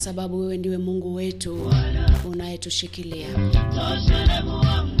sababu wewe ndiwe Mungu wetu unayetushikilia.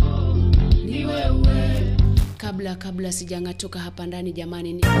 Ni wewe. Kabla sijangatoka hapa ndani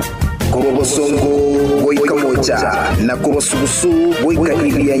jamani ni Kurobosongo boika moja na kurosugusu boika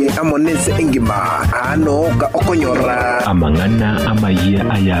ilianye amonese engima ano ka okonyora amangana amaye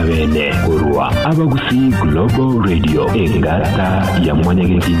ayabene kurwa abagusi Global Radio engata ya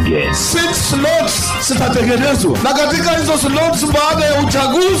Magazetini. 6 slots zitatengenezwa na katika hizo slots baada ya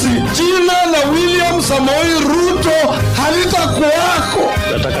uchaguzi jina la William Samoei Ruto halitakuwako.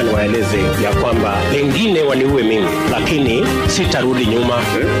 Nataka niwaeleze ya kwamba wengine waniue mimi lakini sitarudi nyuma.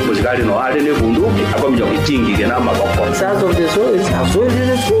 Muzikali no hali ni bunduki akomja kuchingi na maboko. Sasa of the soul is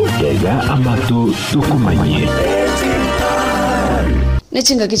absolutely ya amato tukumanye.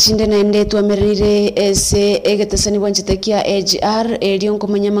 Nechinga kichinde na ndetu amerire ese egetesani wanchitekia AGR elion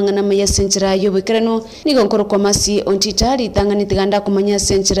kumanya mangana maya senchira yo bekreno nigo nkoro kwa masi ontitari tangani tiganda kumanya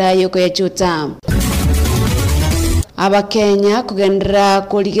senchira yo kwa chuta. Abakenya kugendera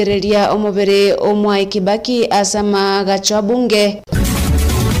kuligereria omubere omwa Kibaki asama gacho bunge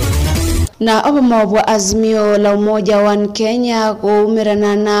na obomobwa azimio la umoja wa Kenya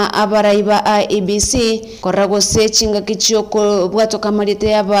kuumirana na abaraiba IEBC korago sechinga kichio ko bwato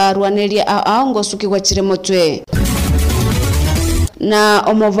kamalite abarwaneria aongo suki kwa chiremotwe na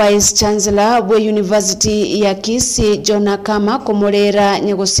vice chancellor wa University ya Kisii John Kama komorera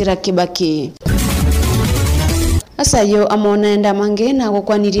nyegosira Kibaki asayo amona enda mangena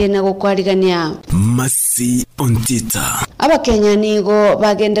gokwanirie na gokwarigania masi ontita Abakenya nigo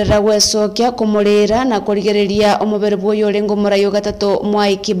bagendera gwesokia kumurira na kurigereria omubere bwoyo lengo murayo gatatu mwa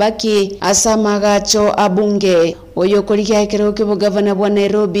Kibaki asama gacho abunge oyo kurikia kero kibo governor wa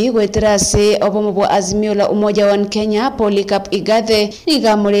Nairobi gweterase obomobwa azimio la umoja wa Kenya Polycarp Igathe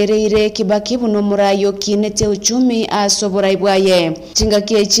niga murereire Kibaki buno murayo kinete uchumi asobora ibwaye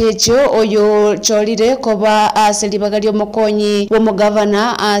chingakie checho oyo chorire koba aselibagario mokonyi wo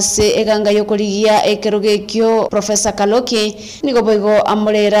mugavana ase eganga yo kurigia ekerogekyo Professor Kaloki nigo boigo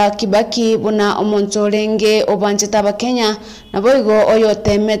amurera Kibaki buna omontorenge obancheta Abakenya na boigo oyo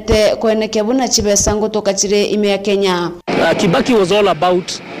temete kweneke buna chibesango tokachire ime ya Kenya. Kibaki was all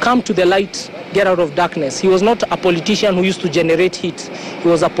about come to the light, get out of darkness. He was not a politician who used to generate heat. He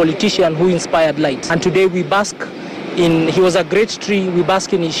was a politician who inspired light. And today we bask in, he was a great tree, we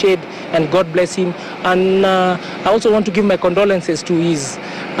bask in his shade, and God bless him. And I also want to give my condolences to his,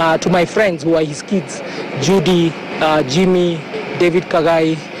 to my friends who are his kids, Judy, Jimmy, David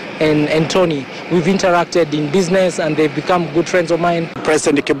Kagai, and Tony. We've interacted in business and they've become good friends of mine.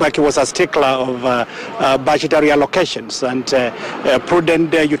 President Kibaki was a stickler of budgetary allocations and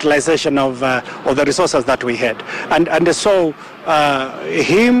prudent utilization of the resources that we had. And so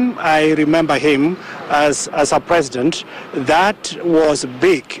I remember him as a president that was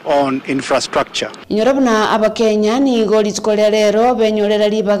big on infrastructure. Nyorabuna Abakenya ni goli tukolelero benyorera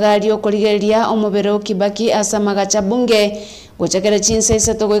libagario koligeria omubero Kibaki asamaga chabunge gochakera chinsa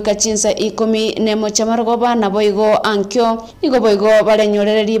isatogoika chinsa ikomi nemo chamargoba na boigo ankyo nigo boigo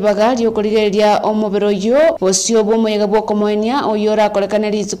balenyorera libagario koligeria omubero yo osio bomoyega bokomoenia oyora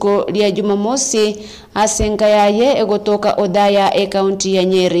kolekaneri itsuko lia Jumamosi asenga yaye egotoka Odaya e county ya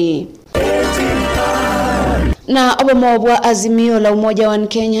Nyeri. Na obomobwa azimio la umoja wa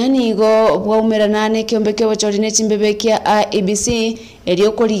Kenya nigo bwaumira nane kiombeke wachorine chimbebekia IEBC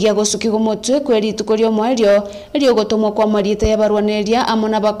eliokoligia gosukigo motwe kweli tukolio mwario eliogotomwa kwa marita ya barwaneria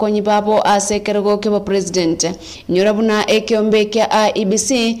amona bakonyi babo asekerego kebo president nyorabuna ekiombeke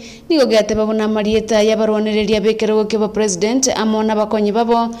IEBC nigo gateba buna marita ya barwaneria bekerego kebo president amona bakonyi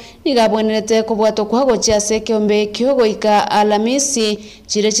babo nigabwenerete kubwato kwa gocha sekiombeke goika Alamisi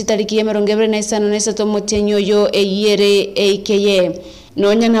chire chitariki ya 29 motenyo yo eyere AKA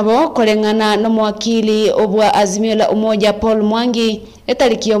nonya nabo kolengana no mwakili obwa azimio la umoja Paul Mwangi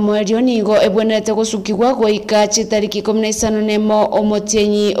etariki omwerio nigo ebwenete gusukigwa goika chitariki 15 nemo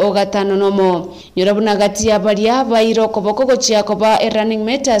omotenyi ogatano nomo nyorabuna gati ya baria bairo koboko gochia koba running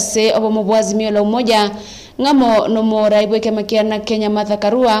mate se obomobwa azimio la umoja ngamo no mora ibweke makiana Kenya Martha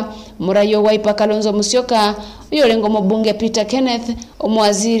Karua murayo waipa Kalonzo Musyoka uyolengo mbunge Peter Kenneth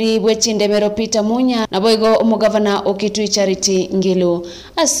omwaziri bwechindemero Peter Munya na boigo omugavana Okitui Charity Ngilu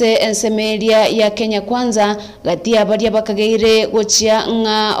ase ensemelia ya Kenya Kwanza gatia badia bakageire gochia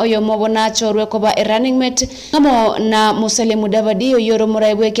nga oyo mobona chorwe koba running mate ngamo na Musalia Mudavadi oyoro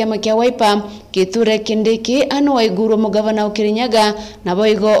muraibweke makia waipa Kithure Kindiki ano waiguru omugavana Okirinyaga na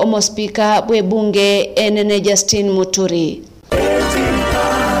boigo omospika bwe bunge enene Justin Muturi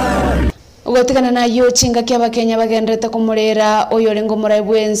ugotikana na yo chinga kya Kenya bagendete kumurera oyorengo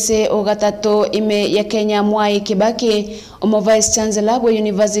muraibwense ogatato ime ya Kenya Mwai Kibaki omo vice chancellor wa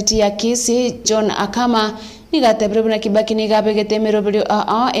University ya Kisii John Akama nigatebre buna Kibaki nigabegete merobelio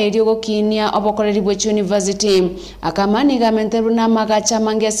elio gokinia obokoreri bwe University Akama nigamente buna magacha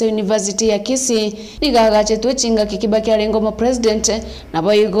mangese University ya Kisii nigagache twechinga Kibaki alengo mo president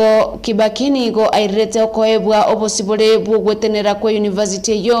naboigo Kibaki nigo airete okoebwa obosibole bwogwetenera kwa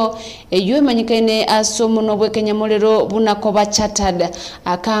university yo eyo manyikaine asomo no bwe Kenya molero buna koba chartered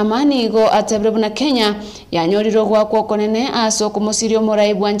Akama nigo atebre buna Kenya yanyoriro gwa kokonene aso kumosirio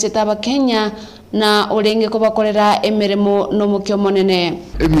moraibwa nchetaba Kenya na orenge ko bakorera emeremo no mukyo monene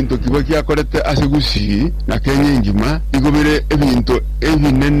ebintu Kibaki akorete asegusi na Kenya ingima igobere ebintu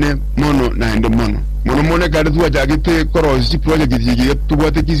ebinene mono na endo mono kare tuwa jagite korosi project yigiye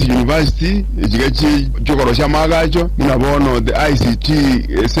tubate Kisii University yigachi jokorosha magacho nabono the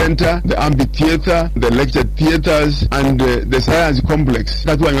ICT center, the amphitheater, the lecture theaters and the science complex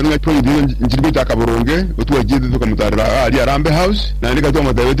katwa nyanga project njibita kaboronge utwa jide tukamutara ali Arambe House na ndika twa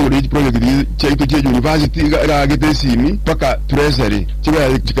matawete uri project cheito university gagite simi paka treasury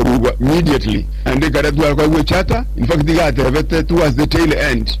chiba chikabugwa immediately and ndika twa kwa chata in fact diga towards the tail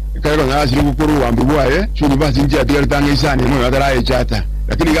end karo na asiri gukuru wambugwaye university njia tiga tanga isani mo yadara chata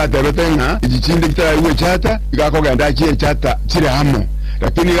lakini gatebetenga ijichinde kitara iwe chata igakogenda chie chata chire hamo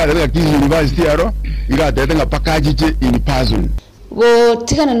lakini gatebetenga Kisii University aro igatebetenga pakaji in person go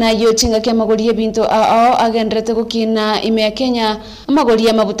tikana na yo chinga kya magoliye binto agendrete gukina ime ya Kenya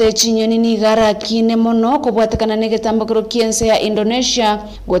amagoliya mabute chinyoni ni gara kine mono kubwatakana negetambakiro kiense ya Indonesia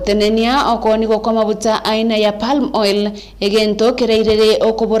gotenenia okoni go kwa mabuta aina ya palm oil egento kereirere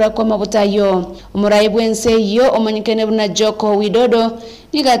okobora kwa mabuta yo umuraibwense yo omanyikene buna Joko Widodo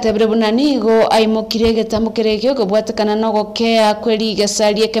nigatebre buna nigo aimokire getambukire kubwatakana no kea kweli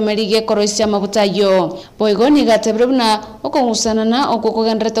gesalie kemerige koroisia mabuta yo boigo nigatebre buna okongusana na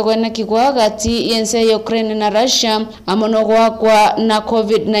okokogandrete gwena kigwa gati yense ya Ukraine na Russia amono kwa na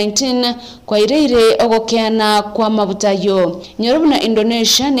COVID-19 kwa ireire ogokeana kwa mabutayo nyorobuna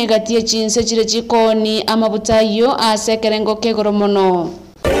Indonesia negatie chinse chire chikoni amabutayo asekerengo kegoromono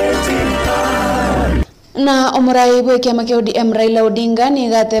na omurai bwe kiama kya ODM Raila Odinga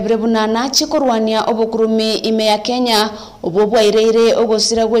nigatebre bunana chikorwania obukurumi ime ya Kenya obobwa ireire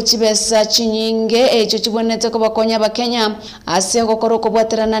ogosira gwe chibesa chinyinge echo chibonete ko bakonya ba Kenya ase gokoro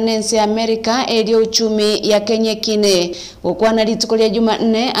kubwaterana nense America elio uchumi ya Kenya kine okwana lituko lya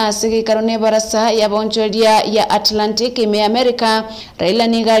Jumanne ase karone barasa ya bonchoria ya Atlantic ime America Raila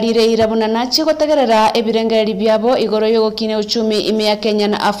nigalire irabunana chikotegerera ebirengeri byabo igoro yogo kine uchumi ime ya Kenya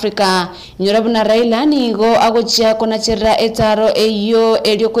na Africa nyorabuna Raila nigo agochia kona chera etaro eyo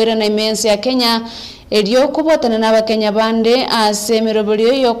elio kwera na imense ya Kenya elio kubotana na Bakenya bande ase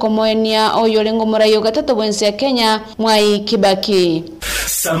merobelio yo komoenia oyolengo morayo gatatu bwense ya Kenya Mwai Kibaki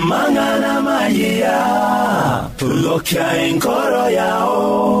samanga na magia tulokia enkoro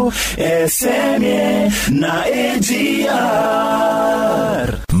yao esemie na AGR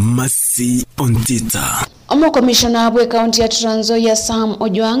Masi Ontita Omo commissioner bwe county ya Trans Nzoia Sam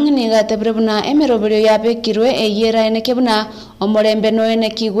Ojwang nigatebre buna emerobelio yabekirwe eyera enekebuna omorembe no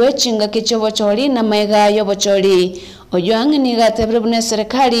enekigwe chinga kichobochori na maiga yobochori Ojwang nigatebre buna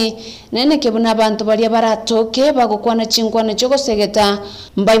serikali nenekebuna abantu bali baratoke bagokwana chinkwana chogosegeta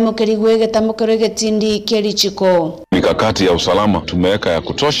mbaimokerigwe getamokero getindi kelichiko mikakati ya usalama tumeweka ya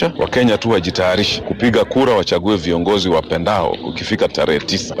kutosha Wakenya tu wajitayarishe kupiga kura wachague viongozi wapendao ukifika tarehe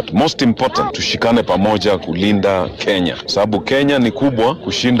 9 but most important tushikane pamoja kulinda Kenya sababu Kenya ni kubwa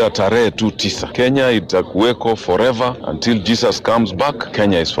kushinda tarehe 9 Kenya itakuweko forever until Jesus comes back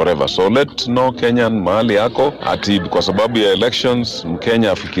Kenya is forever so let no Kenyan mahali yako ati kwa sababu ya elections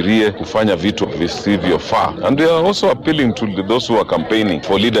Mkenya afikirie kufanya vitu visivyofaa and we are also appealing to those who are campaigning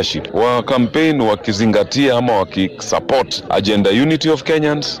for leadership wa campaign wakizingatia ama wakisupport agenda unity of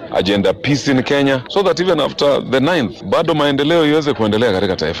Kenyans agenda peace in Kenya so that even after the 9th bado maendeleo iweze kuendelea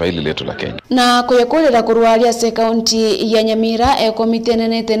katika taifa hili letu la Kenya na kuyekolera kurwalia se county ya Nyamira komite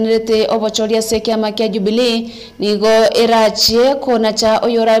nene tenerete obochoria se kiama kya Jubilee nigo erachie kona cha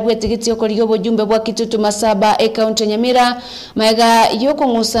oyorabwe tigitio koriyo bojumbe bwa kitutu masaba county Nyamira maiga yoko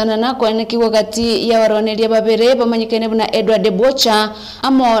ngusana na kwa kiwa gati ya waroneria babere bamanyikene buna Edward Bocha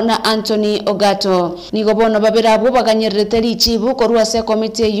amo na Anthony Ogato nigo bono babere abo baganyerete lichibu korwa se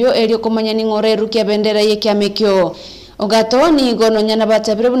komite yo elio komanya ningore rukia bendera ye kiamekyo Ogatoni gono nyana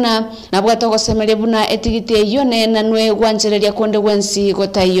batabire buna nabwato gosemere buna etigiti yone nanwe gwanjereria konde gwensi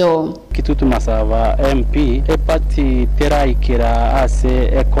gotayo kitutu masava MP epati teraikira ase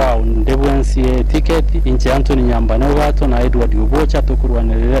ekwa ndebwensi tiketi inche Anthony Nyambane gato na Edward Ubocha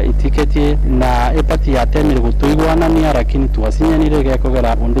tukurwanirira itiketi na epati yatemire gutuigwana ni arakini tuasinyanire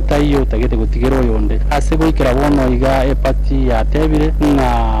gekogera onde tayo tagete gutigero yonde ase goikira bono iga epati yatebire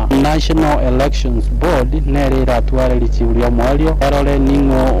na National Elections Board nerira tware lichiurio mwario erole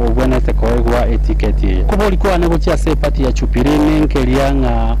ningo obwenete koegwa etiketi kuboli kwa ne gocha ase epati ya chupiri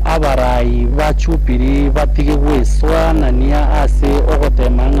nenkelianga abarai bachupiri batige gweswa na nia ase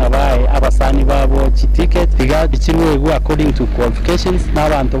ogotemanga bae abasani babo chiticket tiga bikinwe according to qualifications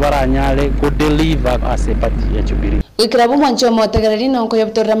n'abantu baranyale go deliver ase epati ya chupiri wikirabu mwancho motegereri nonko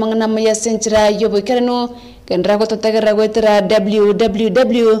yobtorra mangana maya senchira yobokerano kendra gototegera gwetera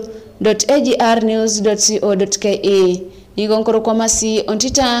www.agrnews.co.ke nigonkoro kwa masi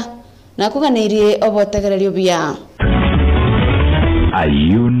ontita nakuganirie obotegereri obia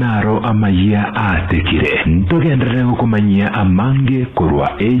ayunaro amaya atekire ntogendere kumanyia amange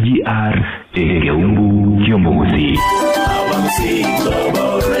kurwa AGR egeumbu kyomugusi Avanzi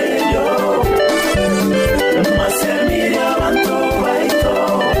Global Radio Masemiria Manto Baito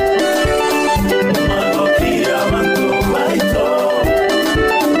Magokira Manto Baito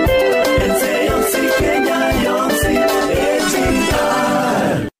Ense Yonsi Kenya Yonsi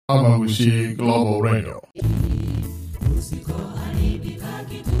AGR Avanzi Global Radio.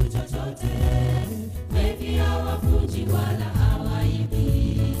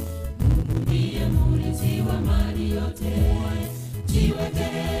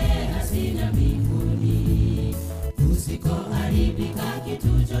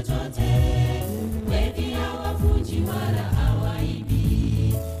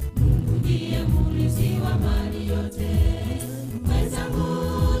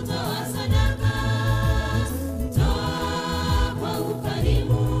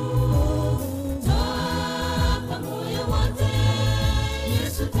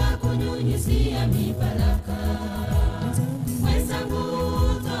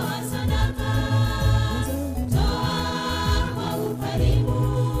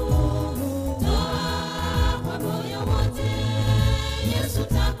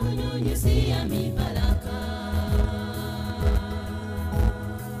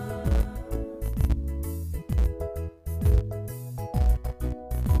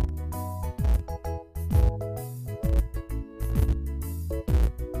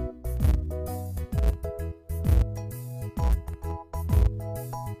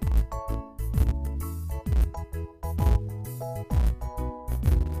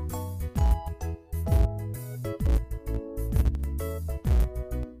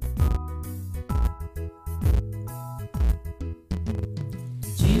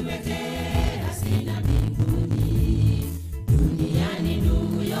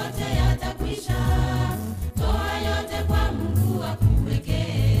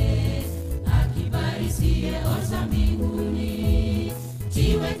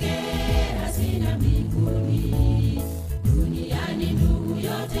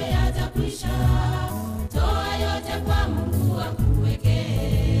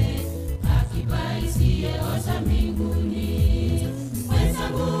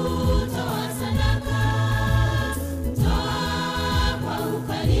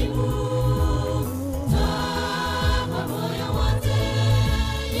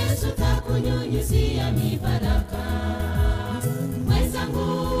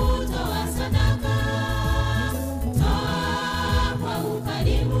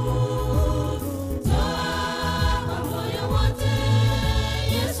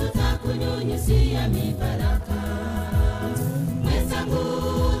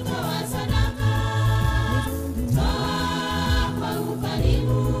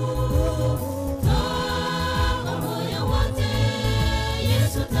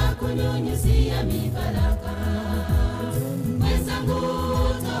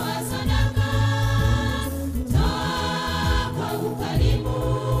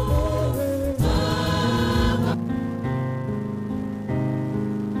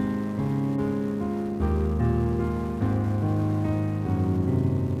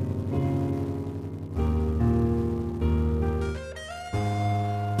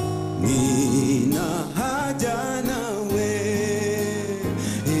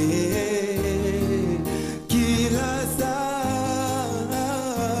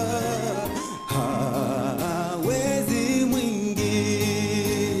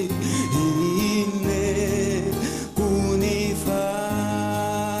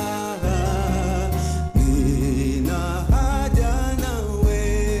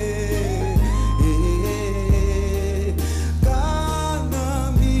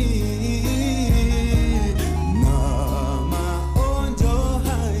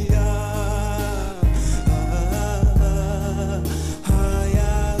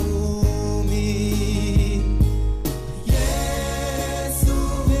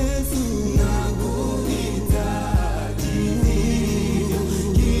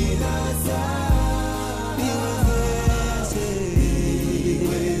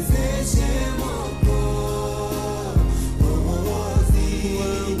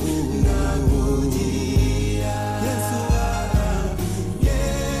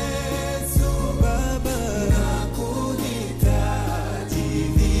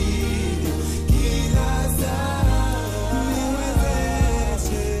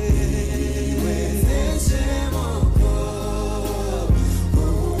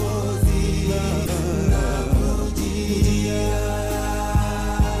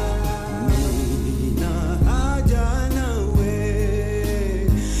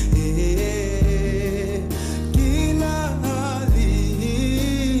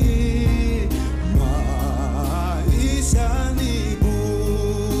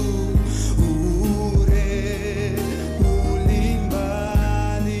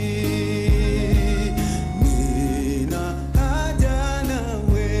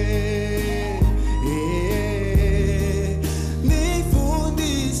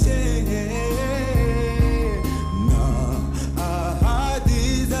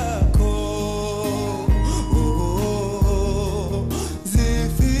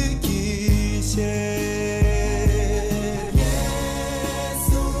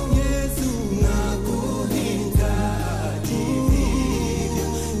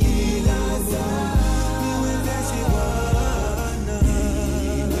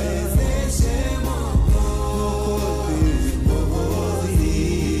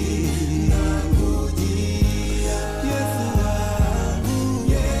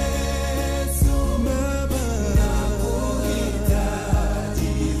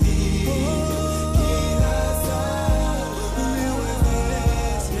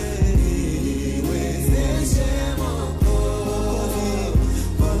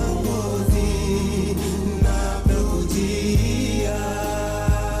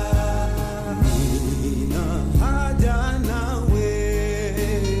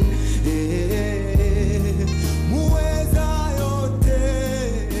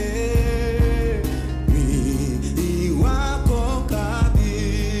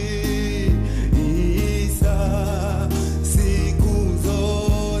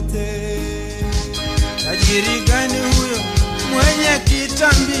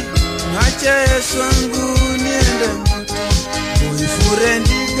 tambi mwache Yesu wangu niende moto. Boyfriend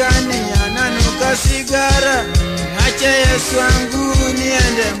gani ananuka sigara mwache Yesu wangu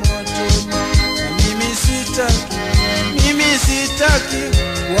niende moto. Mimi sitaki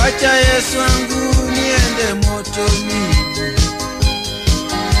wacha Yesu wangu niende moto.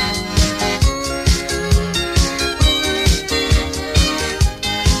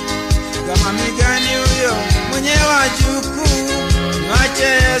 Kama migani huyo mwenye wajukuu mwache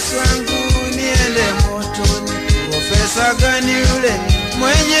Yesu wangu niende moto. Profesa gani yule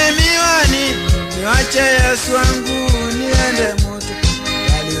mwenye miwani mwache Yesu wangu niende moto.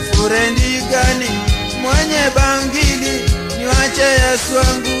 Boyfriend gani mwenye bangili niwache Yesu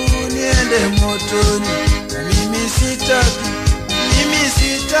wangu niende motoni. Mimi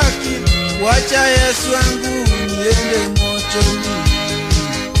sitaki wacha Yesu wangu niende motoni.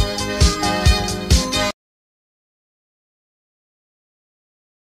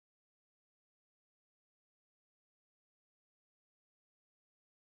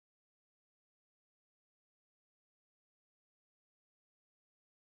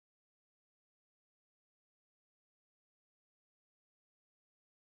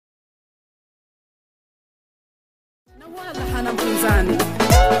 Na wala hana mpinzani.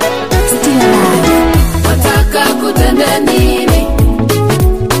 Wataka kutende nini?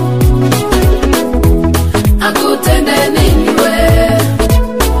 Akutende nini we?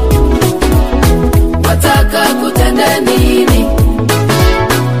 Wataka kutende nini?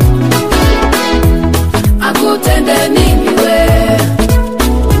 Akutende nini we?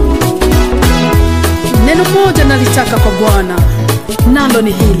 Neno moja nalitaka kwa Bwana, nalo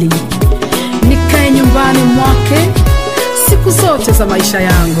ni hili: nikae nyumbani mwake siku zote za maisha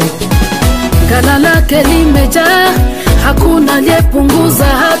yangu. Ghala lake limejaa, hakuna aliyepunguza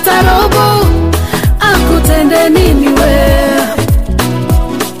hata robo. Akutende nini we?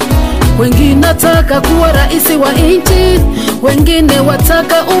 Wengine wataka kuwa raisi wa nchi, wengine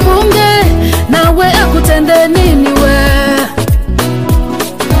wataka ubunge, nawe akutende nini we?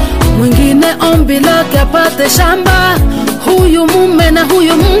 Mwingine ombi lake apate shamba, huyu mume na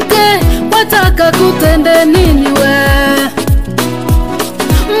huyu mke, wataka kutende nini we?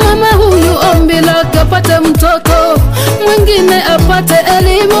 Mama huyu ombi lake apate mtoto, mwingine apate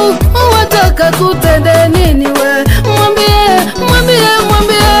elimu, wataka kutende nini we? Mwambie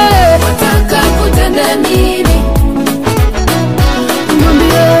wataka kutende nini?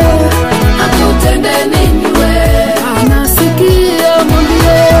 Mwambie akutende nini we? Anasikia.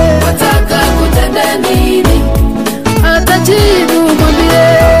 Mwambie wataka kutende nini? Atajibu. Mwambie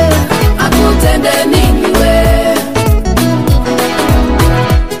akutende nini we?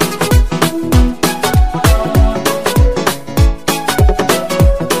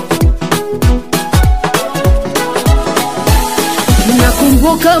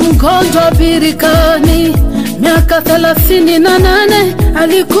 Nakumbuka mgonjwa birikani, miaka 38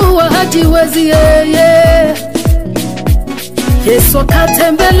 alikuwa hajiwezi yeye. Yesu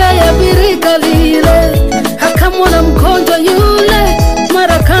akatembelea birika lile, akamwona mgonjwa yule,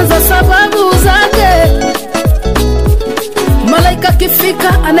 mara kanza sababu zake. Malaika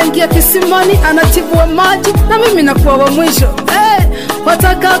kifika, anaingia kisimani, anatibua maji, na mimi nakuwa wa mwisho.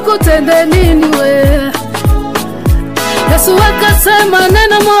 Wataka kutende nini we? Yesu akasema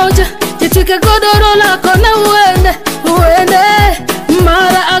neno moja, jitwike godoro lako na uende.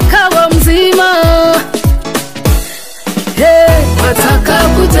 Mara akawa mzima. Wataka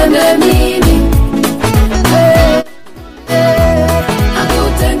kutende nini?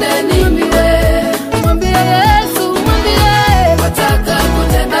 Akutende nini we? Mwambie Yesu, mwambie wataka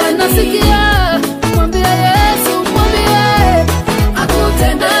kutende nini? Anasikia. Mwambie Yesu, mwambie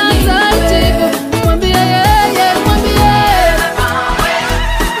akutende nini we? Mwambie yeye, mwambie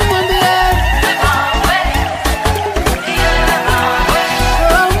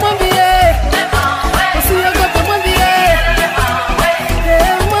usiogope, mwambie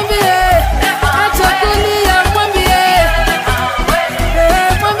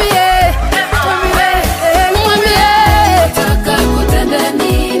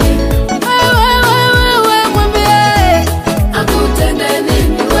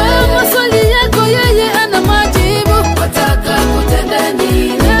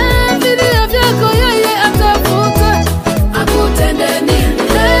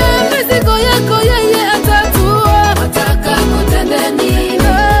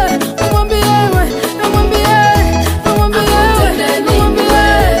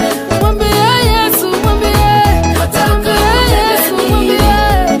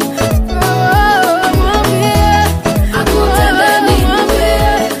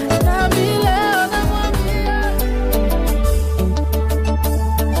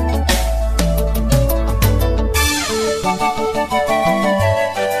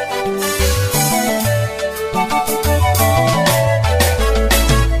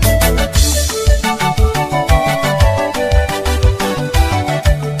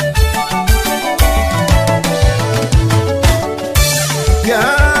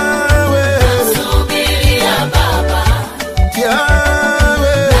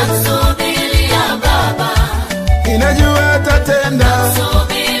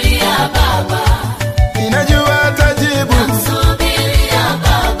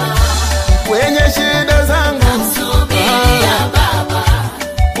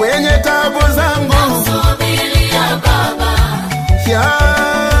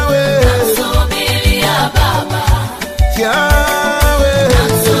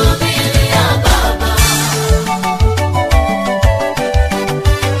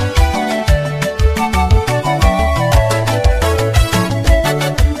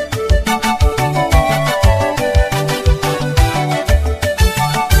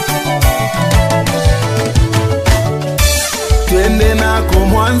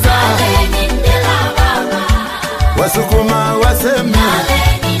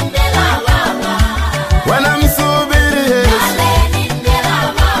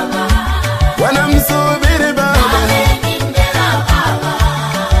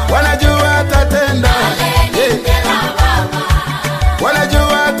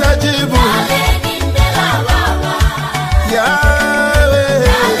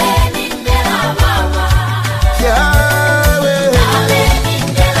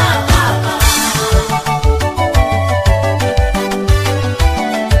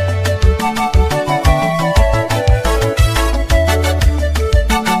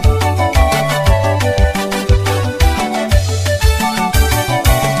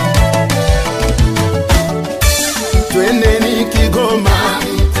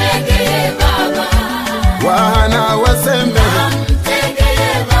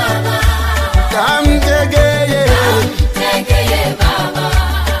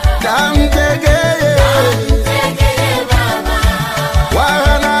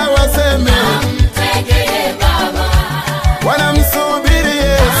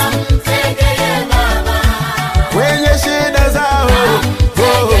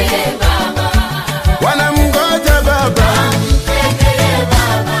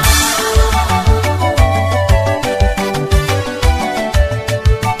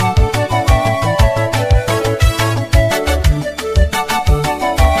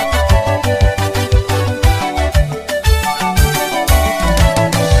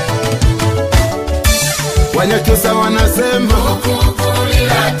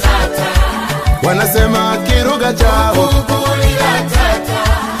wanasema kiruga chao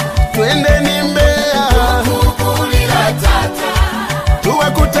twende ni Mbeya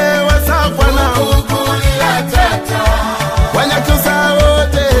tuwakute Wasafwa na Wanyakyusa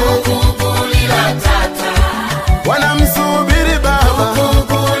wote wanamsubiri baba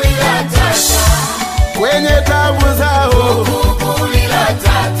kwenye tabu zao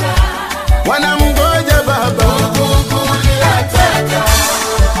wanamgoja baba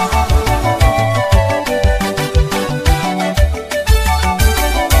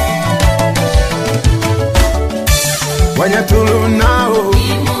Wanyaturu nao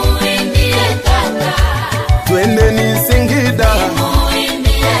twende ni Singida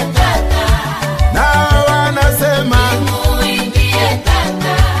na wanasema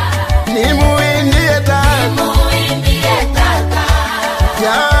ni muindie tata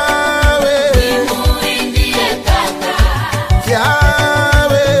Yawe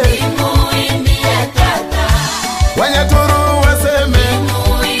Yawe Wanyaturu waseme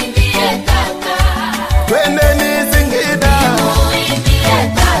twende ni Singida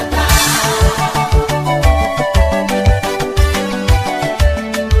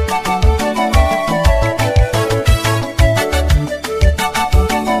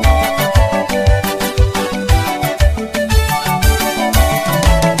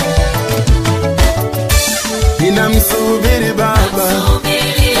ninamsubiri baba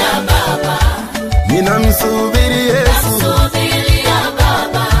ninamsubiri Yesu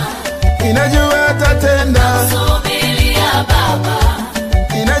inajua atatenda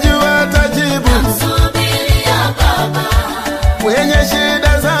inajua atajibu kwenye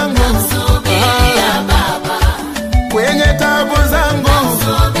shida zangu kwenye tabu zangu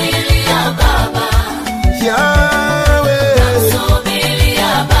Yawe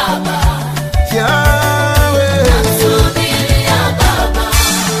Yawe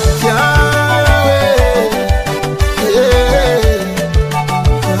Yawe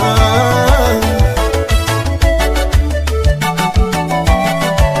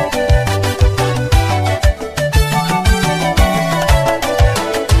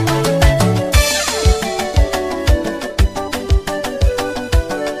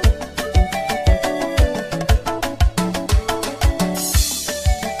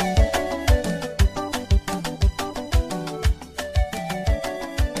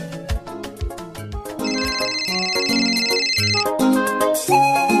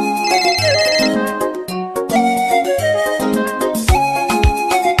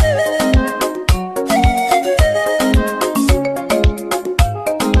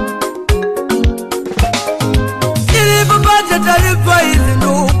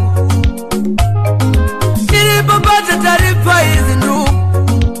Nilipopata taarifa hizi ndugu,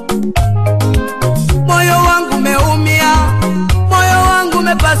 moyo wangu umeumia, moyo wangu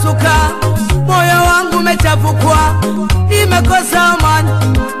umepasuka, moyo wangu umechafukwa, nimekosa amani,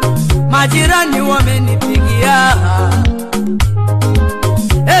 majirani wamenipigia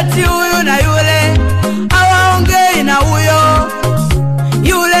eti huyu na yule hawaongei na huyo,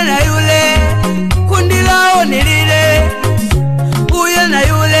 yule na yule kundi lao ni lile, huyo na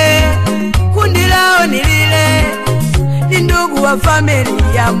yule kundi lao ni lile, ni ndugu wa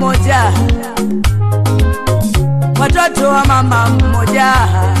familia moja, watoto wa mama mmoja,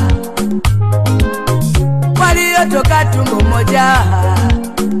 waliotoka tumbo moja,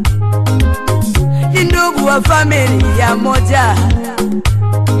 ni ndugu wa familia moja,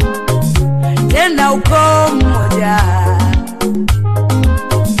 tena ukoo mmoja.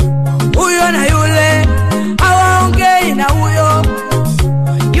 Huyo na yule hawaongei na huyo,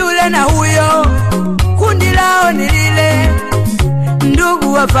 yule na huyo kundi lao ni lile,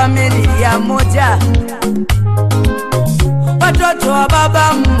 ndugu wa familia moja, watoto wa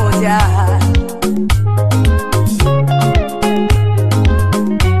baba mmoja.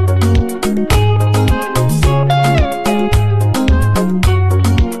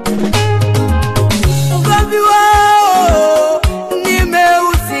 Ugomvi wao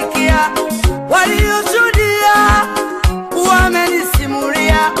nimeusikia, walioshuhudia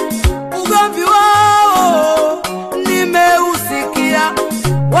wamenisimulia. Ugomvi wao nimeusikia,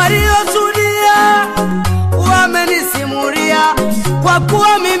 walioshuhudia wamenisimulia. Kwa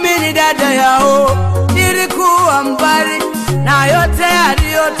kuwa mimi ni dada yao, nilikuwa mbali na yote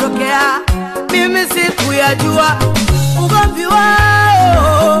yaliyotokea, mimi sikuyajua. Ugomvi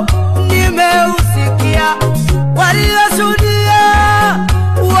wao nimeusikia, walioshuhudia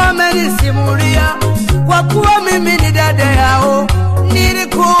wamenisimulia. Kwa kuwa mimi ni dada yao,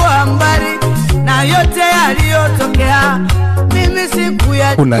 nilikuwa mbali na yote yaliyotokea, mimi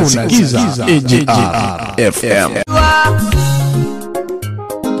sikuyajua. Unasikiza AJR FM.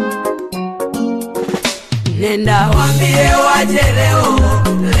 nenda waambie waje leo,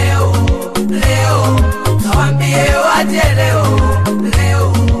 leo, leo, kawaambie waje leo,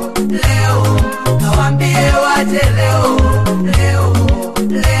 leo, leo, kawaambie waje leo, leo,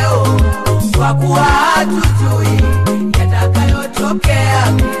 leo, kwa kuwa hatujui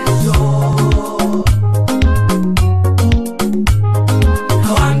yatakayotokea kesho.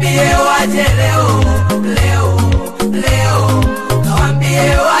 Kawaambie waje leo, leo, leo, kawaambie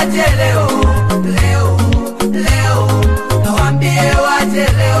waje leo, leo, leo, kawaambie waje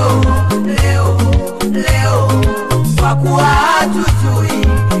leo, leo, leo, kwa kuwa hatujui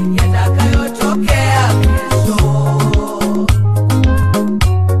yatakayotokea kesho.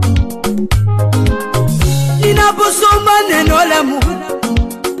 Ninaposoma neno la Mungu,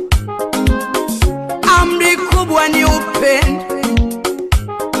 amri kubwa ni upendo.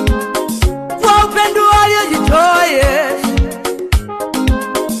 Kwa upendo aliyojitoa Yesu,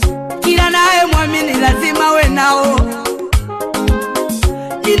 kila naye mwamini lazima we nao.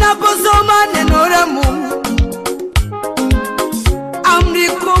 Ninaposoma neno la Mungu, amri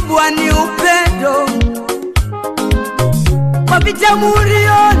kubwa ni upendo. Kwa vita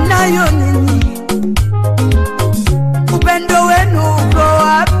mlio nayo ninyi, upendo wenu uko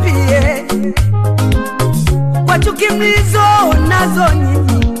wapi? Kwa chuki mlizo nazo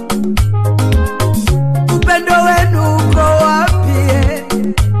nyinyi, upendo wenu uko wapi?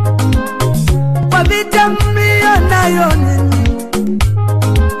 Kwa vita mlio nayo ninyi,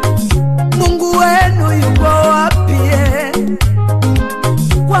 Mungu wenu yuko wapi?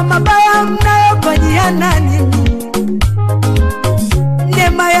 Kwa mabaya mnayofanyiana ninyi,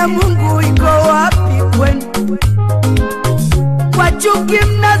 neema ya Mungu iko wapi kwenu? Kwa chuki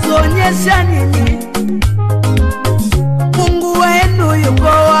mnazoonyesha ninyi, Mungu wenu yuko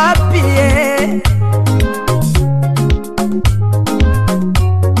wapi?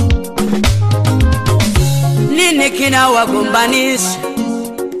 Nini kinawagombanisha?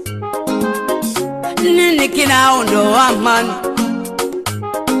 Nini kinaondoa amani?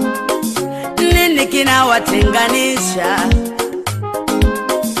 Nini kinawatenganisha?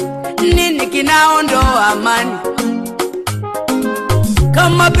 Nini kinaondoa amani?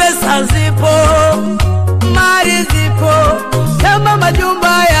 Kama pesa zipo, mali zipo, kama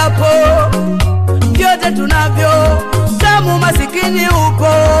majumba yapo, vyote tunavyo, kama masikini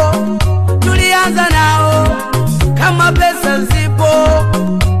upo, tulianza nao. Kama pesa zipo,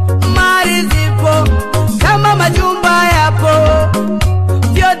 mali zipo, kama majumba yapo,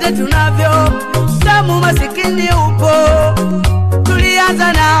 vyote tunavyo, kama masikini upo,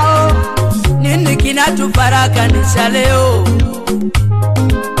 tulianza nao. Nini kinatufarakanisha leo?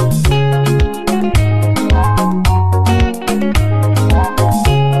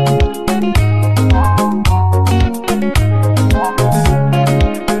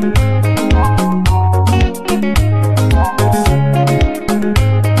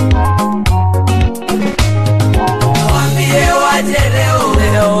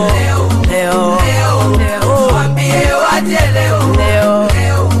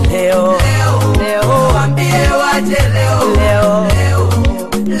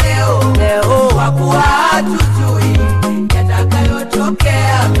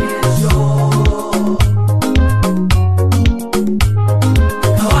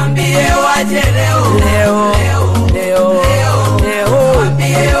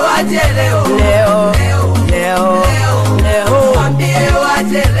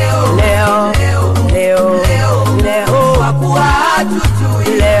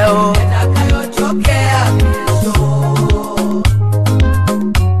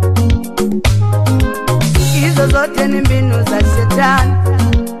 Zote ni mbinu za shetani,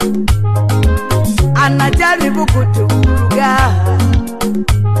 anajaribu kutuvuruga.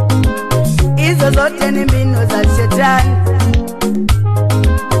 Hizo zote ni mbinu za shetani,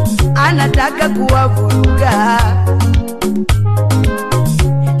 anataka kuwavuruga.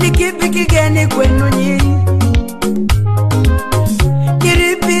 Ni kipi kigeni kwenu nyinyi?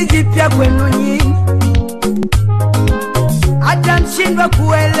 Kipi jipya kwenu nyinyi? Hata mshindwa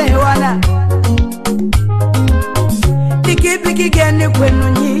kuelewana. Kipi kigeni kwenu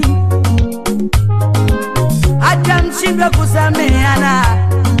nyinyi? Hata mshindwa kusameheana.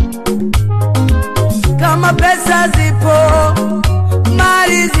 Kama pesa zipo,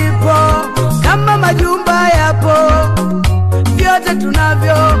 mali zipo, kama majumba yapo, vyote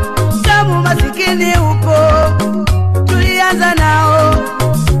tunavyo, kama masikini upo, tulianza nao.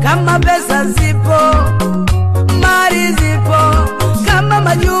 Kama pesa zipo, mali zipo, kama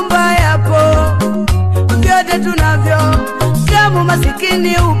majumba yapo, vyote tunavyo, kama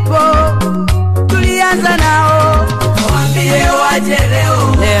masikini upo, tulianza nao. Kawaambie waje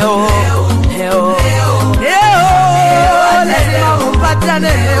leo, leo, leo, leo, leo. hata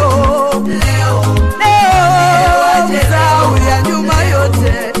leo, msahau ya nyuma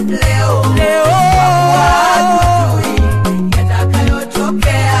yote, leo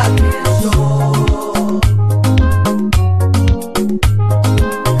yatakayotokea kesho.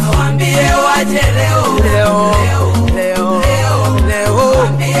 Kawaambie waje leo,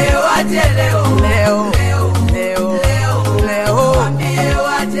 waambie waje leo, waambie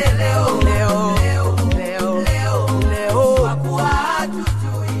waje leo, kwa kuwa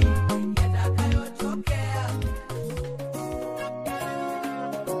hatujui yatakayotokea.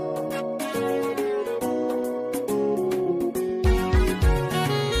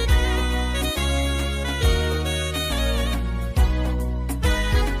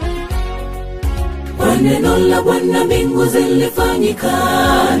 Kwa neno la Bwana mbingu zilifanyika,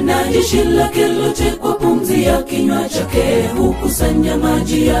 na jeshi lake lote kwa pumzi ya kinywa chake. Hukusanya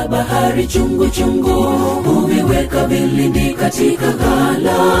maji ya bahari chungu chungu, huviweka vilindi katika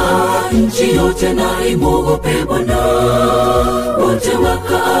ghala. Nchi yote na imwogope Bwana, wote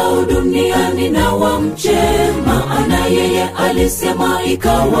wakaao duniani na wamche. Maana yeye alisema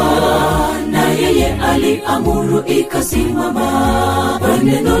ikawa, na yeye aliamuru ikasimama. Kwa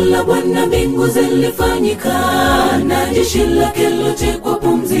neno la Bwana mbingu zilifanyika, na jeshi lake lote kwa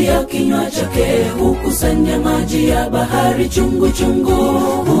pumzi ya kinywa chake. Hukusanya maji ya bahari chungu chungu,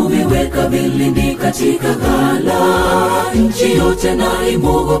 huviweka vilindi katika ghala. Nchi yote na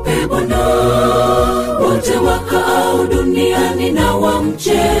imwogope Bwana, wote wakaao duniani na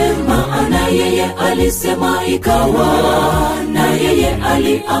wamche. Maana yeye alisema ikawa, na yeye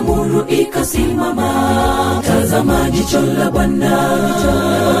aliamuru ikasimama. Tazama jicho la Bwana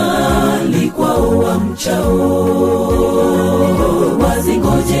likwao wamchao,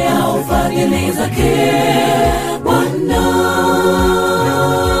 wazingojeao fadhili zake Bwana.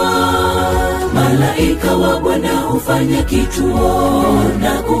 Malaika wa Bwana hufanya kituo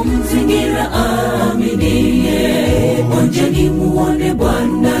na kumzingira aaminie. Onjeni muone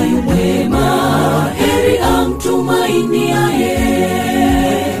Bwana yu mwema, heri amtumainiaye.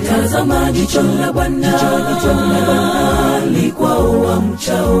 Tazama jicho la Bwana likwao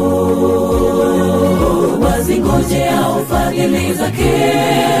wamchao, wazingojeao fadhili zake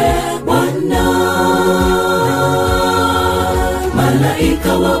Bwana.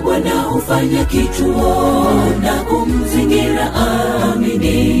 Malaika wa Bwana hufanya kituo na kumzingira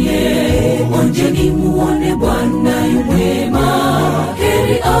aaminie. Onjeni muone Bwana yu mwema,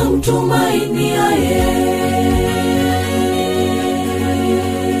 heri amtumainiaye.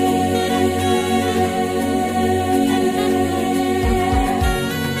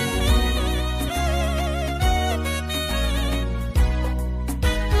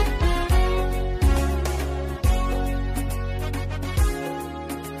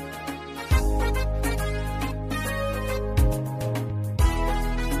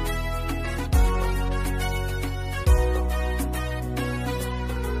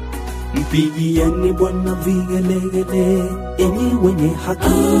 Mpigieni Bwana vigelegele, enyi wenye haki.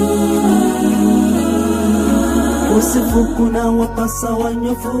 Usifu na wapasa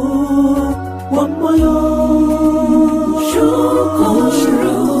wanyofu wa moyo.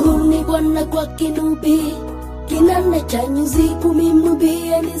 Shukuru ni Bwana kwa kinubi, kinanda cha nyuzi 10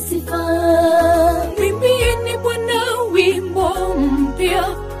 mwimbie sifa. Mwimbieni Bwana wimbo mpya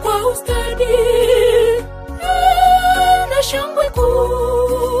kwa ustadi na shangwe kuu.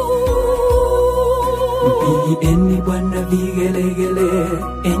 Mpigieni Bwana vigelegele,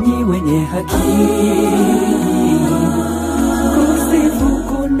 enyi wenye haki. Kusifu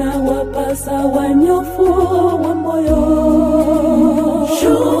kuna wapasa wanyofu wa moyo.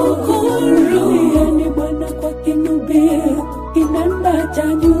 Shukuru Bwana kwa kinubi, kinanda cha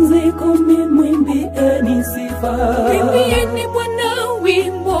nyuzi 10 mwimbieni sifa. Mwimbieni Bwana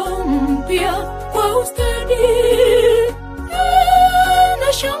wimbo mpya kwa ustadi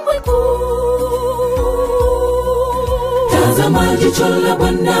na shangwe kuu. Tazama jicho la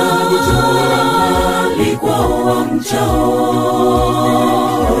Bwana likwao wamchao,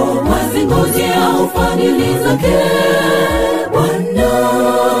 wazingojeao fadhili zake Bwana.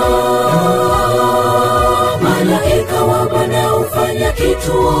 Malaika wa Bwana hufanya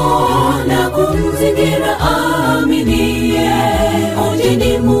kituo na kumzingira aaminie.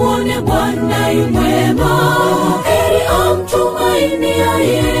 Onjeni muone Bwana yu mwema, heri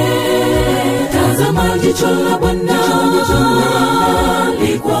amtumainiaye. Tazama jicho la Bwana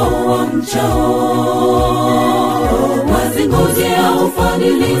likwao wamchao, wazingojeao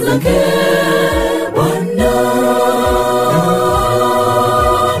fadhili zake Bwana.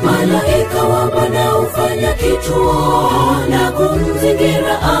 Malaika wa Bwana hufanya kituo na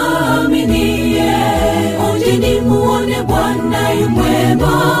kumzingira aaminie. Onjeni muone Bwana yu mwema,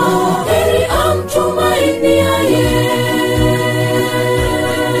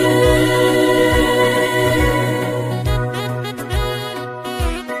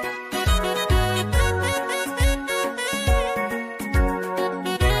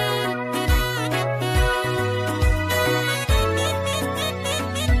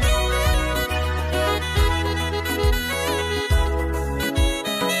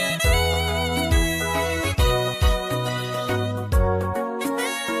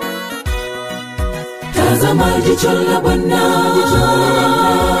 tazama jicho la Bwana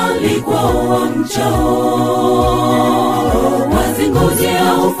liko wamchao,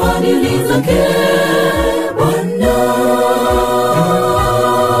 wazingojea ufadhili zake Bwana.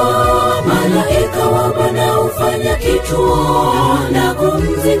 Malaika wa Bwana hufanya kituo na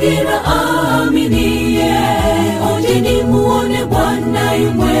kumzingira aaminie. Onjeni muone Bwana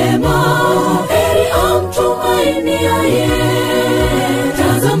yu mwema, heri amtumainiaye.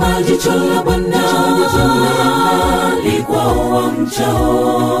 Tazama jicho la Bwana liko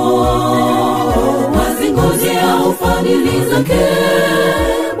wamchao, wazingojea ufadhili zake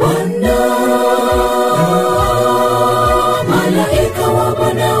Bwana. Malaika wa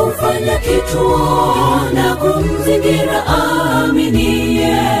Bwana hufanya kituo na kumzingira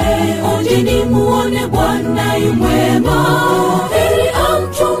aaminie. Onjeni muone Bwana yu mwema, heri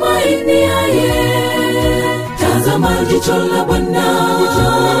amtumainiaye. Tazama jicho la Bwana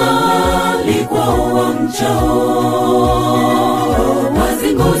liko wamchao,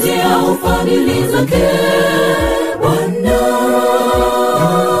 wazingojea ufadhili zake Bwana.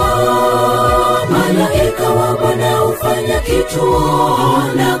 Malaika wa Bwana hufanya kituo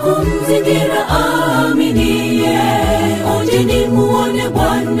na kumzingira aaminie. Onjeni muone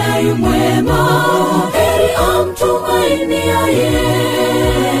Bwana yu mwema, heri amtumainiaye.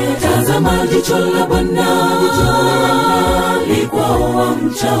 Tazama jicho la Bwana liko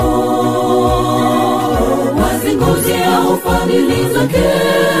wamchao, wazingojea ufadhili zake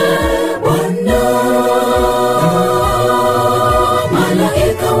Bwana.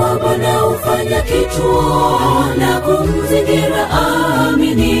 Malaika wa Bwana hufanya kituo na kumzingira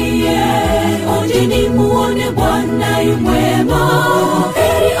aaminie. Onjeni muone Bwana yu mwema,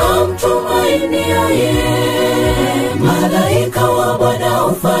 heri amtumainiaye. Malaika wa Bwana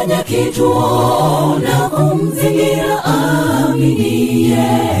hufanya kituo na kumzingira aaminie.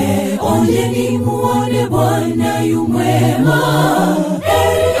 Onjeni muone Bwana yu mwema,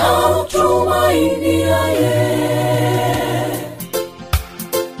 heri amtumainiaye.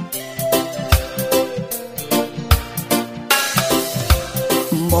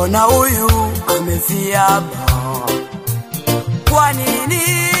 Mbona huyu amefia? Kwa nini?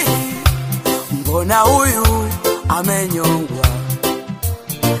 Mbona huyu amenyongwa?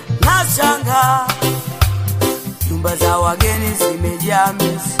 Nashanga nyumba za wageni zimejaa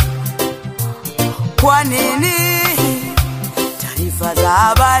mizi. Kwa nini? Taarifa za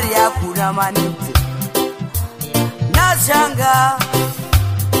habari hakuna manite. Nashanga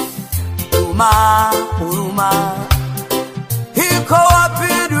huruma iko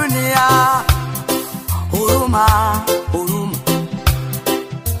wapi dunia? Huruma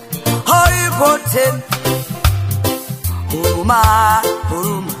haipo tena. Huruma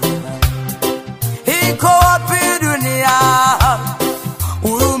iko wapi dunia?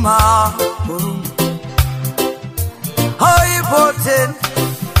 Huruma haipo tena.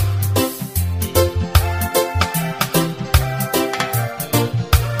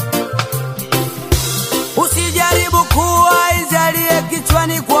 Usijaribu kuwa izalie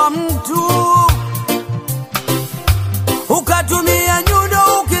kichwani kwa mtu, ukatumia nyundo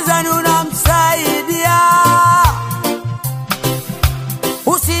ukizani unamsaidia.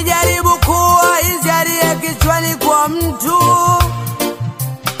 Usijaribu kuwa izalie kichwani kwa mtu,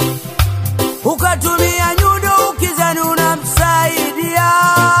 ukatumia nyundo ukizani unamsaidia.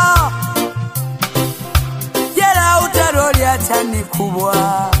 Jela utaroli hata ni kubwa,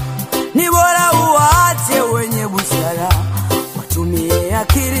 ni bora uache wenye busara watumie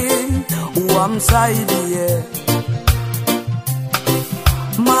akili uwamsaidie.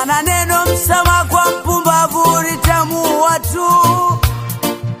 Maana neno msama kwa mpumbavu litamuua tu,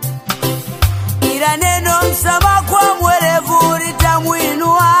 ila neno msama kwa mwerevu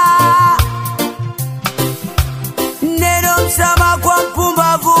litamuinua. Neno msama kwa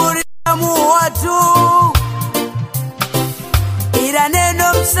mpumbavu litamuua tu, ila neno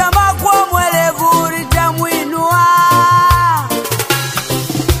msama kwa mwerevu litamuinua.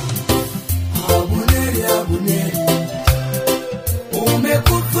 Abuneri, Abuneri,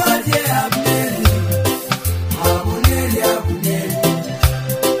 umekufaje Abuneri? Abuneri, Abuneri,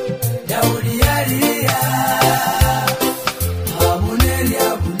 Daudi alia. Abuneri,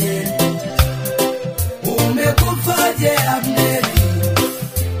 Abuneri, umekufaje Abuneri?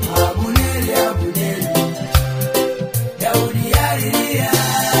 Abuneri, Abuneri, Daudi alia.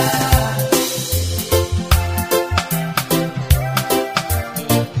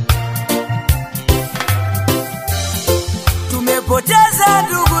 Tumepoteza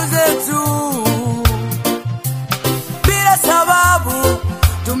ndugu zetu bila sababu,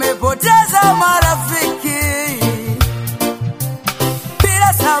 tumepoteza marafiki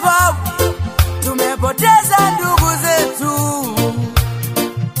bila sababu, tumepoteza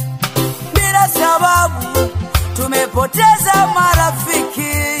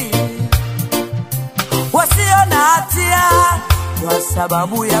kwa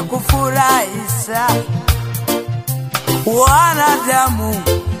sababu ya kufurahisha wanadamu,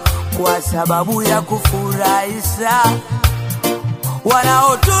 kwa sababu ya kufurahisha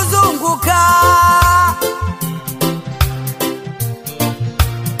wanaotuzunguka.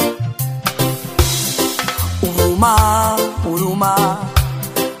 Huruma, huruma,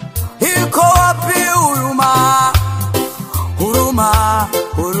 iko wapi huruma? Huruma,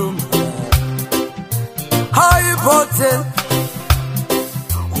 huruma, haipo tena.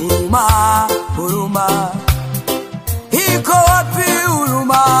 Huruma, huruma, iko wapi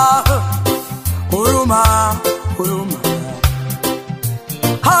huruma? Huruma, huruma,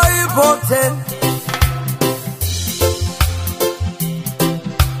 haipo tena.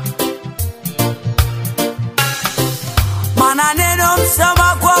 Mana neno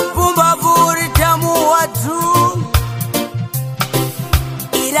msama kwa mpumbavu litamuua tu,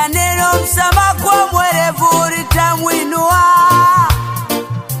 ila neno msama kwa mwerevu litamwinua.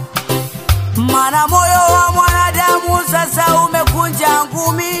 Mana moyo wa mwanadamu sasa umekunja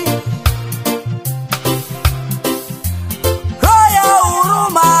ngumi, roho ya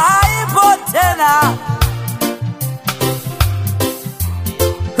huruma haipo tena,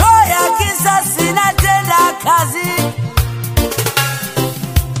 roho ya kisasi inatenda kazi.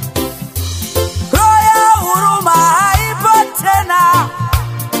 Roho ya huruma haipo tena,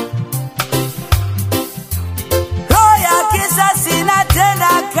 roho ya kisasi inatenda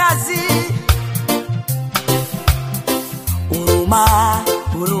kazi. Huruma,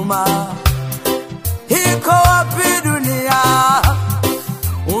 huruma, iko wapi dunia?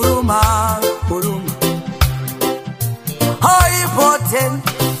 Huruma, huruma, haipo tena.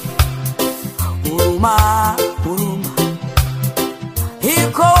 Huruma, huruma,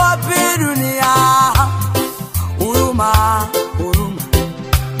 iko wapi dunia? Huruma, huruma,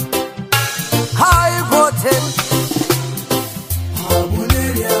 haipo tena.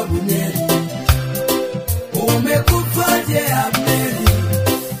 Abuneri, Abuneri, umekufaje Abneri?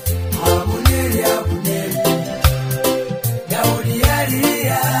 Abuneri, Abuneri, Daudi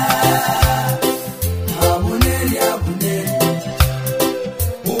alia. Abuneri, Abuneri,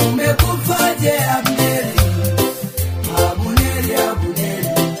 umekufaje Abneri? Abuneri, Abuneri,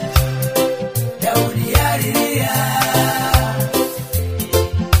 Daudi alia.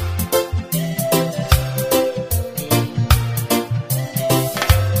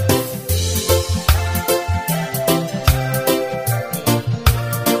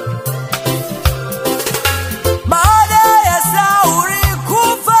 Baada ya Sauli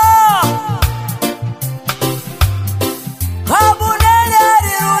kufa, Abuneri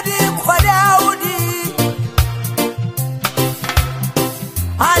alirudi kwa Daudi.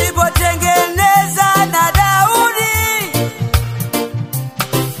 Alipotengeneza na Daudi,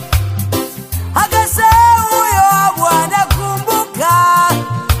 akasema huyo Bwana, kumbuka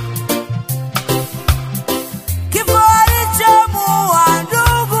kifo alichomuua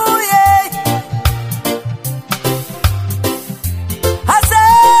nduguye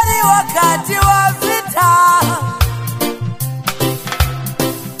Hazaeli wakati wa vita.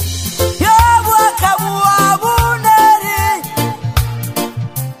 Yoabu akamuua Abuneri.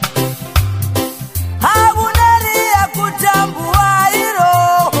 Abuneri hakutambua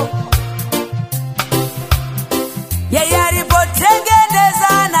hilo. Yeye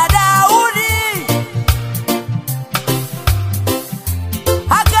alipotengeneza na Daudi,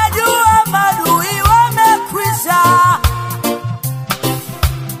 akajua maadui wamekwisha.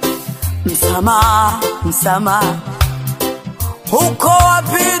 Msamaha, msamaha, uko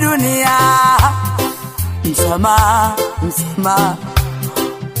wapi dunia? Msamaha, msamaha,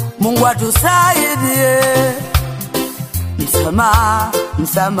 Mungu atusaidie. Msamaha,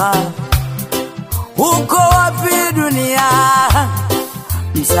 msamaha, uko wapi dunia?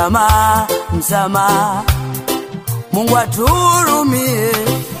 Msamaha, msamaha, Mungu atuhurumie.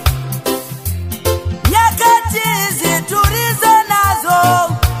 Nyakati hizi tulizo nazo,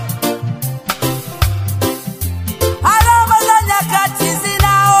 alama za nyakati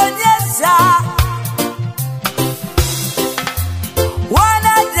zinaonyesha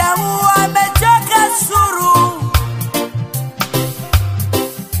wanadamu wamechoka suru,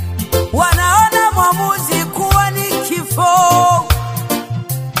 wanaona mwamuzi kuwa ni kifo.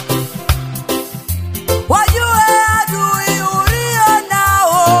 Wajue adui ulio nao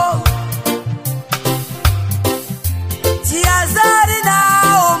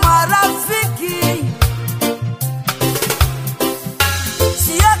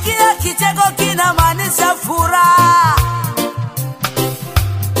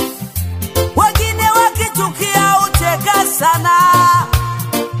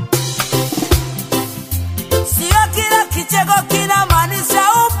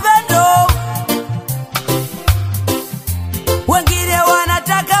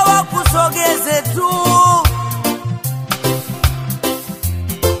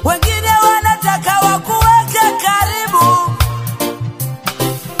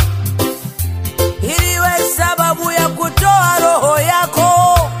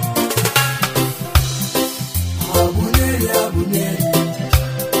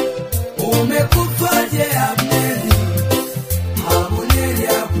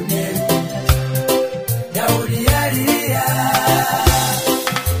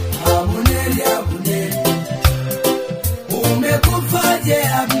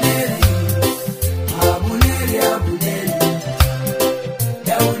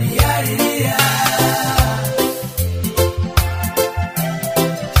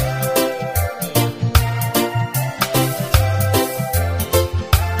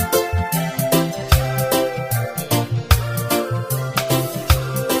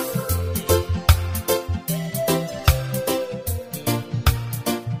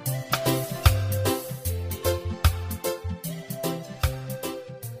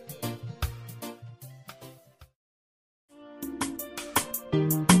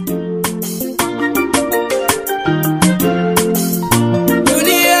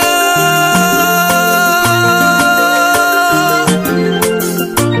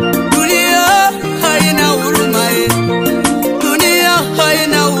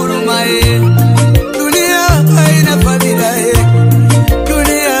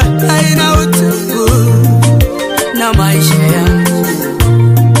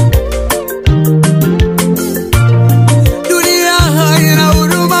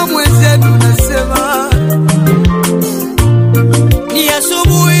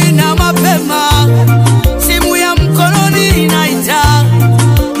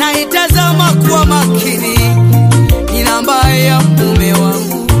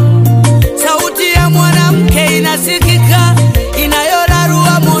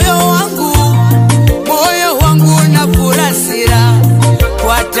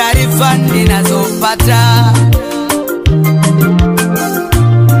kwa taarifa ninazopata.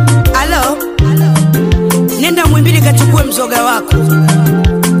 Alo, nenda Mwimbili kachukue mzoga wako.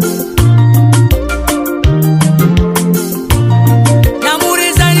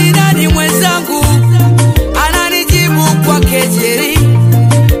 Namuuliza ni nani mwenzangu, ananijibu kwa kejeli,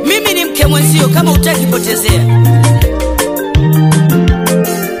 mimi ni mke mwenzio kama utaki potezea.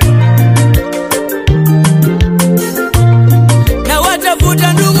 Na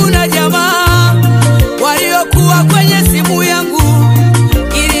watafuta ndugu na jamaa waliokuwa kwenye simu yangu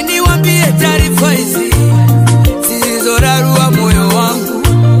ili niwaambie taarifa hizi zilizorarua moyo wangu.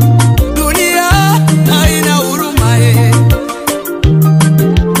 Dunia haina huruma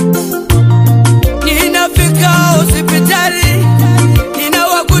Ninafika hospitali,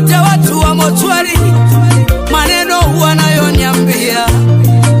 ninawakuta watu wa mochwari, maneno wanayoniambia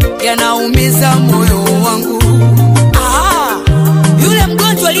yanaumiza moyo wangu. Yule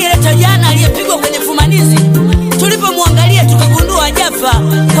mgonjwa aliyeleta jana aliyepigwa kwenye fumanizi, tulipomwangalia tukagundua hajafa,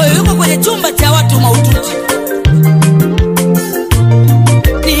 kwa hiyo yuko kwenye chumba cha watu mahututi.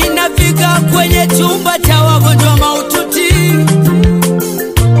 Ninafika kwenye chumba cha wagonjwa mahututi,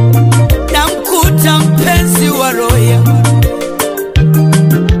 namkuta mpenzi wa roya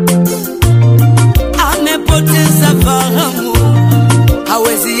amepoteza fahamu,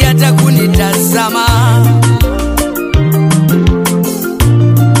 hawezi hata kunitazama.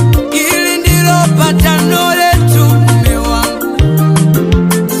 Ili ndilo patano letu mume wangu,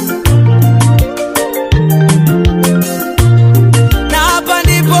 na hapa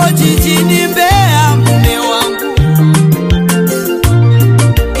ndipo jijini Mbeya mume wangu.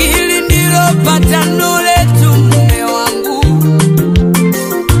 Ili ndilo patano letu mume wangu,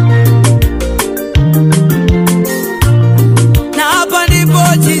 na hapa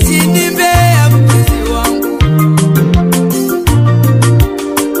ndipo jijini Mbeya mpenzi wangu.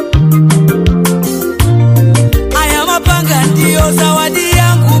 Haya mapanga ndio zawadi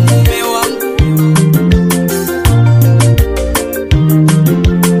yangu mume wangu.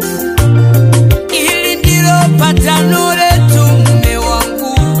 Ili ndilo patano letu mume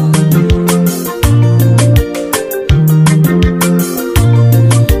wangu,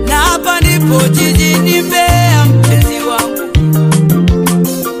 na hapa ndipo jijini Mbeya mpenzi wangu.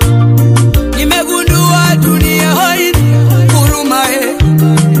 Nimegundua dunia haina huruma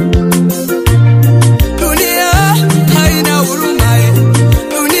Dunia haina huruma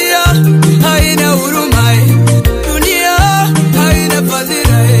Dunia haina huruma Dunia haina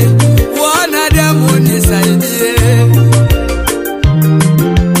fadhila Wanadamu nisaidie.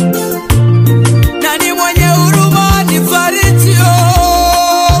 Nani mwenye huruma nifariji,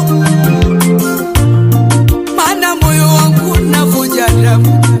 maana moyo wangu unavuja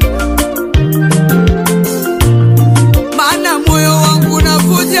damu, maana moyo wangu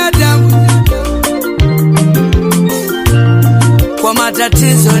unavuja damu kwa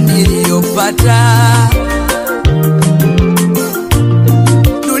matatizo niliyopata.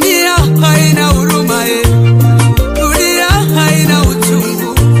 Dunia haina huruma dunia haina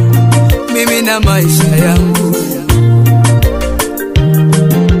uchungu, mimi na maisha yangu.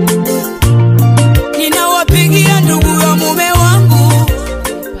 Ninawapigia ndugu wa mume wangu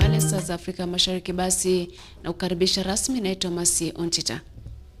pale South Africa Mashariki. Basi na kukaribisha rasmi, naitwa Masi Ontita.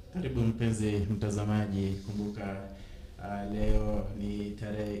 Karibu mpenzi mtazamaji, kumbuka leo ni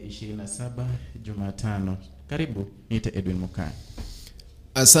tarehe 27 Jumatano. Karibu, niite Edwin Mukai.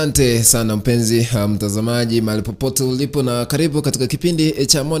 Asante sana mpenzi mtazamaji mahali popote ulipo, na karibu katika kipindi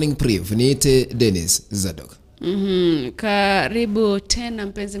cha Morning Brief. Niite Dennis Zadok. Karibu tena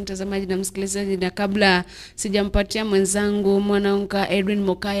mpenzi mtazamaji na msikilizaji, na kabla sijampatia mwenzangu mwanaunga Edwin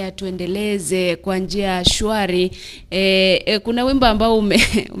Mokaya tuendeleze kwa njia shwari, kuna wimbo ambao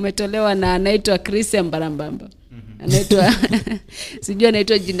umetolewa na anaitwa Chris Mbarambamba. Anaitwa sijui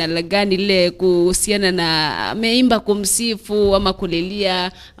anaitwa jina la gani ile, kuhusiana na ameimba kumsifu ama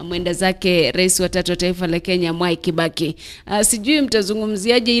kulilia mwenda zake rais wa 3 wa taifa la Kenya Mwai Kibaki. Sijui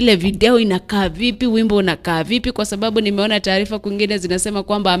mtazungumziaje ile video, inakaa vipi, wimbo unakaa vipi, kwa sababu nimeona taarifa kwingine zinasema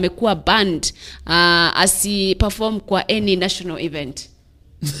kwamba amekuwa banned asi perform kwa any national event.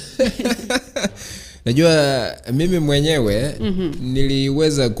 Najua mimi mwenyewe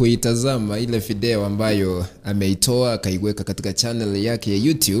niliweza kuitazama ile video ambayo ameitoa akaiweka katika channel yake ya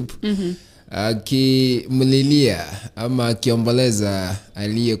YouTube, akimlilia ama akiomboleza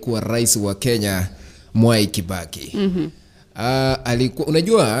aliyekuwa rais wa Kenya Mwai Kibaki. Alikuwa,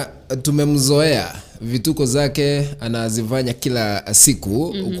 unajua tumemzoea vituko zake anazifanya kila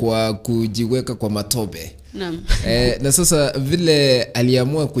siku kwa kujiweka kwa matope. Naam. Na sasa vile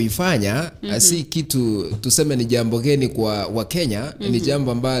aliamua kuifanya si kitu tuseme ni jambo geni kwa Wakenya, ni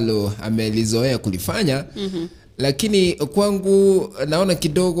jambo ambalo amelizoea kulifanya. Lakini kwangu naona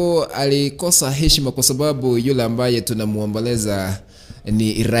kidogo alikosa heshima kwa sababu yule ambaye tunamuomboleza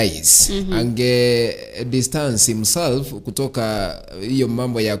ni rais. Ange distance himself kutoka hiyo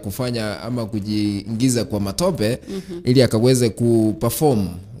mambo ya kufanya ama kujiingiza kwa matope ili akaweze kuperform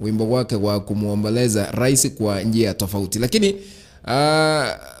wimbo wake wa kumuomboleza rais kwa njia tofauti. Lakini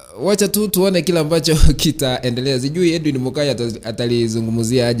wacha tu tuone kila ambacho kitaendelea. Sijui Edwin Mukaya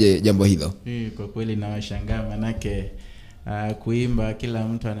atalizungumzia aje jambo hilo. Kwa kweli nawashangaa manake kuimba kila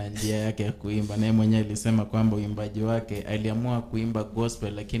mtu ana njia yake ya kuimba. Naye mwenyewe alisema kwamba uimbaji wake aliamua kuimba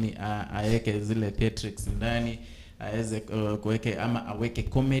gospel lakini aweke zile theatrics ndani, aweze kuweke ama aweke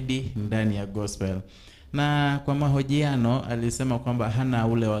comedy ndani ya gospel. Na kwa mahojiano alisema kwamba hana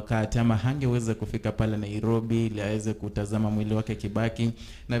ule wakati ama hangeweza kufika pale Nairobi ili aweze kutazama mwili wake Kibaki,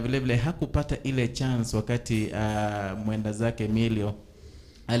 na vile vile hakupata ile chance wakati mwenda zake Emilio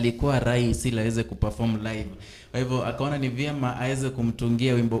alikuwa rais ili aweze kuperform live. Kwa hivyo akaona ni vyema aweze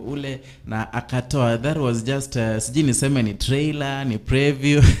kumtungia wimbo ule na akatoa. That was just sijui niseme ni trailer, ni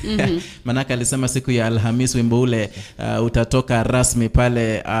preview. Manaka alisema siku ya Alhamisi wimbo ule utatoka rasmi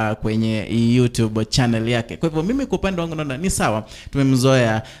pale kwenye YouTube channel yake. Kwa hivyo mimi kwa upande wangu naona ni sawa,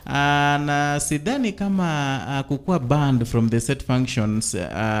 tumemzoea. Na sidhani kama kukua banned from the set functions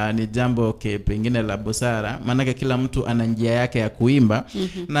ni jambo pengine la busara, manaka kila mtu ana njia yake ya kuimba.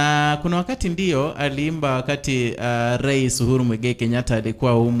 Na kuna wakati ndio aliimba wakati Rais Uhuru Muigai Kenyatta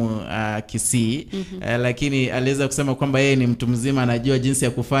alikuwa humu Kisii, lakini aliweza kusema kwamba yeye ni mtu mzima, anajua jinsi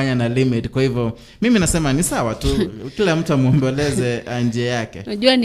ya kufanya na limit. Kwa hivyo mimi nasema ni sawa tu, kila mtu amuomboleze njia yake.